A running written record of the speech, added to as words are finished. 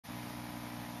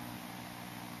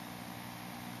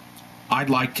I'd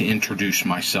like to introduce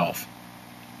myself.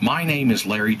 My name is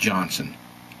Larry Johnson.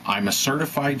 I'm a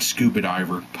certified scuba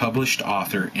diver, published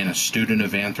author, and a student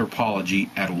of anthropology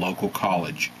at a local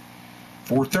college.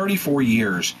 For 34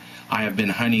 years, I have been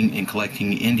hunting and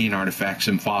collecting Indian artifacts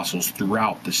and fossils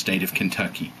throughout the state of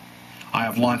Kentucky. I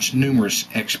have launched numerous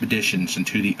expeditions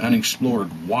into the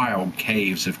unexplored wild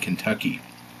caves of Kentucky.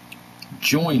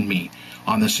 Join me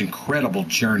on this incredible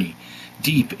journey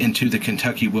deep into the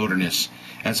Kentucky wilderness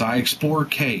as I explore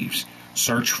caves,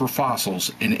 search for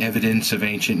fossils and evidence of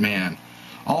ancient man.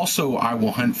 Also, I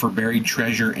will hunt for buried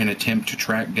treasure and attempt to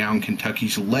track down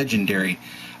Kentucky's legendary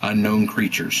unknown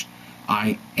creatures.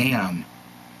 I am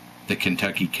the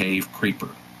Kentucky Cave Creeper.